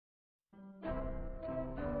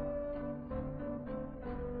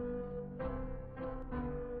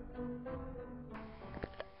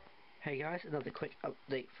Hey guys, another quick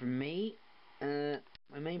update from me.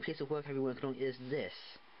 My main piece of work I've been working on is this.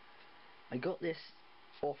 I got this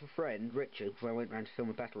off a friend, Richard, before I went around to film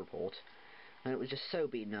a battle report, and it was just so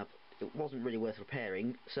beaten up, it wasn't really worth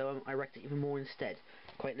repairing, so I wrecked it even more instead.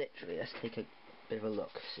 Quite literally. Let's take a bit of a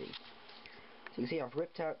look, see. So you can see I've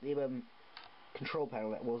ripped out the control panel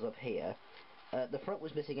that was up here. The front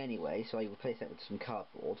was missing anyway, so I replaced that with some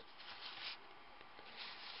cardboard.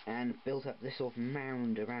 And built up this sort of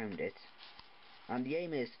mound around it, and the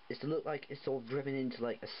aim is to look like it's sort of driven into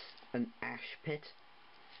like an ash pit,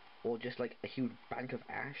 or just like a huge bank of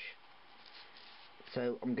ash.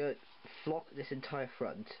 So I'm going to flock this entire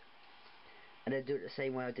front, and then do it the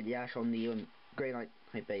same way I did the ash on the granite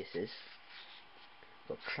type bases.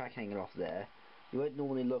 Got track hanging off there. You won't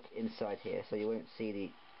normally look inside here, so you won't see the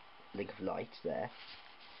link of light there.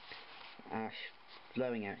 Ash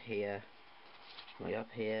flowing out here. Right up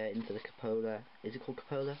here into the cupola. Is it called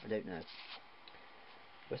cupola? I don't know.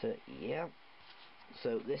 But yeah.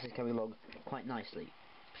 So this is coming along quite nicely.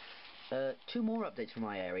 Two more updates from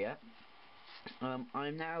my area.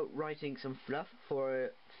 I'm now writing some fluff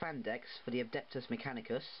for fan decks for the Adeptus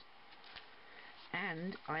Mechanicus,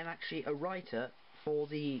 and I'm actually a writer for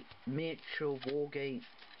the miniature wargame.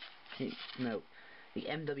 No, the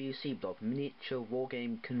MWC blog, Miniature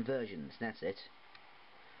Wargame Conversions. That's it.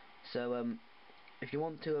 So if you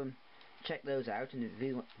want to check those out and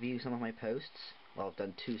view some of my posts, well, I've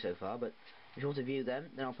done 2 so far, but if you want to view them,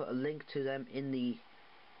 then I'll put a link to them in the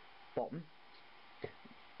bottom.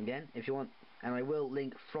 Again, if you want, and I will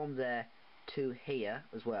link from there to here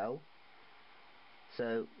as well.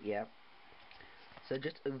 So yeah. So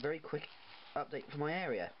just a very quick update for my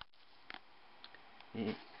area.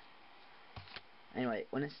 Anyway,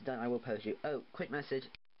 when it's done, I will post you. Oh, quick message.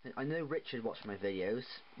 I know Richard watched my videos.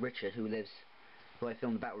 Richard, who I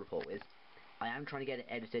filmed the battle report with. I am trying to get it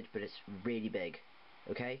edited, but it's really big.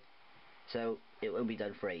 Okay? So, it won't be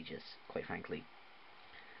done for ages, quite frankly.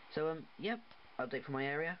 So, yep, update from my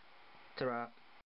area. Ta-ra.